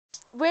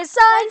We're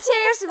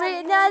scientists,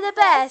 we know the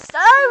best.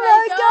 Oh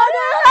my God,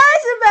 who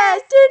has the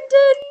best? Dun,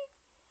 dun.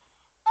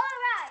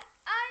 Alright,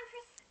 I'm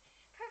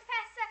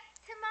Professor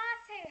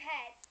Tomato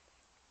Head.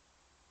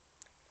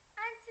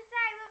 And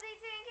today we'll be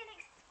doing an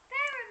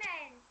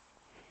experiment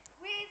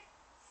with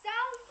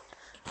salt,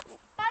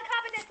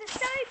 bicarbonate of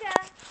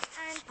soda,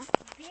 and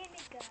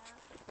vinegar.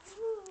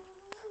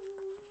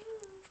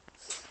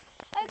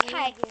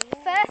 Okay,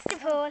 first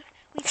of all,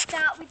 we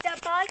start with the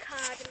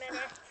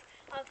bicarbonate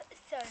of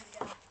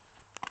soda.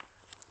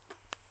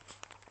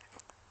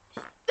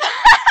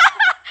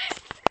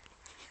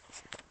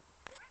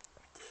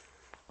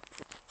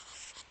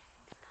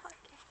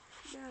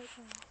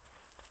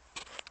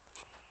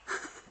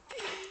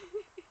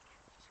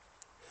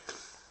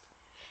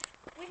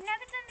 We've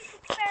never done this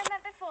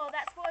experiment before,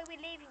 that's why we're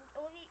leaving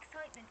all the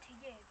excitement to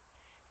you.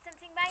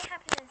 Something may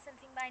happen and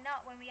something may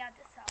not when we add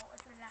the salt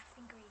as the last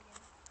ingredient.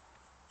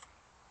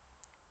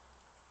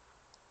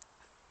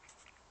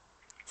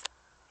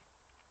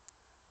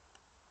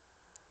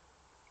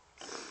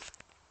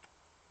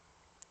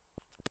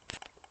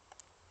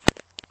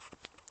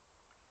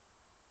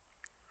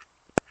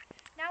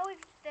 Now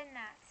we've done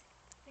that,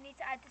 we need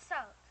to add the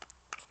salt.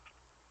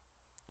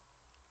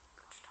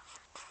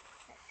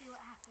 Let's see what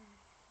happens.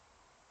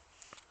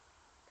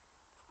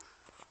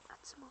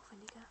 Add some more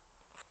vinegar.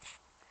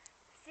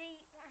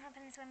 See what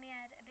happens when we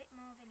add a bit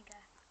more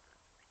vinegar.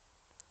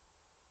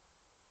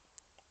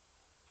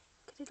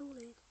 Get it all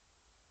in.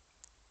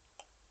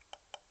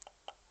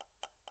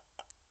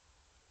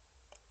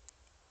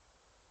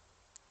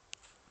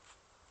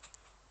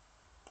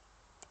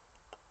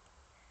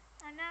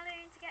 I'm now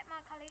going to get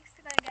my colleagues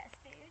to go and get a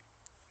spoon.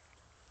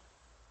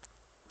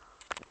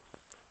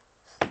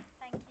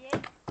 Thank you.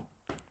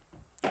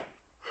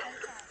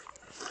 Okay.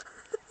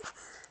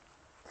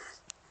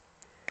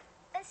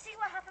 Let's see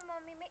what happens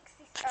when we mix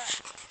this up.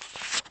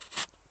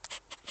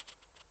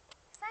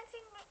 Same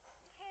thing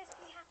appears to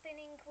be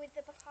happening with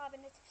the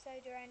bicarbonate of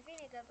soda and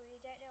vinegar, but we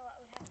don't know what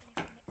would happen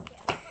if we mixed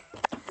it up.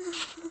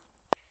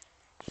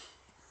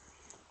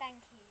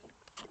 Thank you.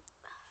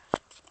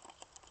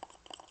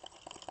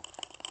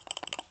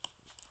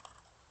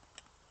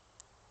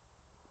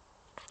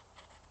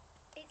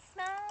 It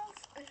smells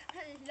a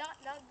lot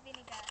like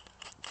vinegar.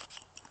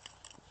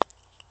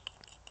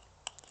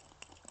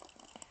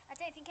 I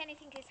don't think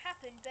anything has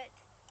happened, but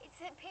it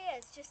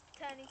appears just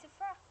turning to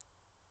froth.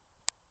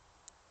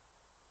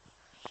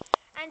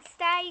 And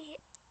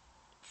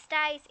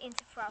stays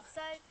into froth.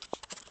 So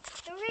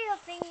the real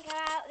thing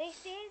about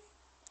this is,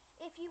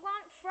 if you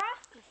want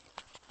froth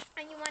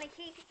and you want to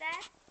keep it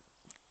there,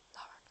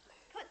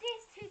 put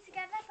these two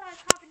together,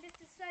 bicarbonate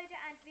of soda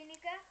and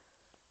vinegar,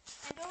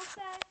 and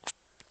also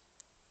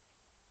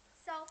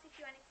salt if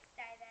you want it to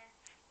stay there.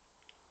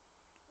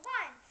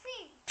 1,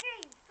 2,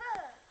 3,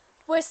 4.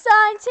 We're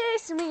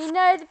scientists and we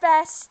know the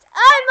best.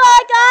 Oh my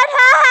God,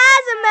 how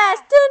has a mess?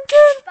 Dun,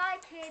 dun. Bye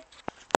kids.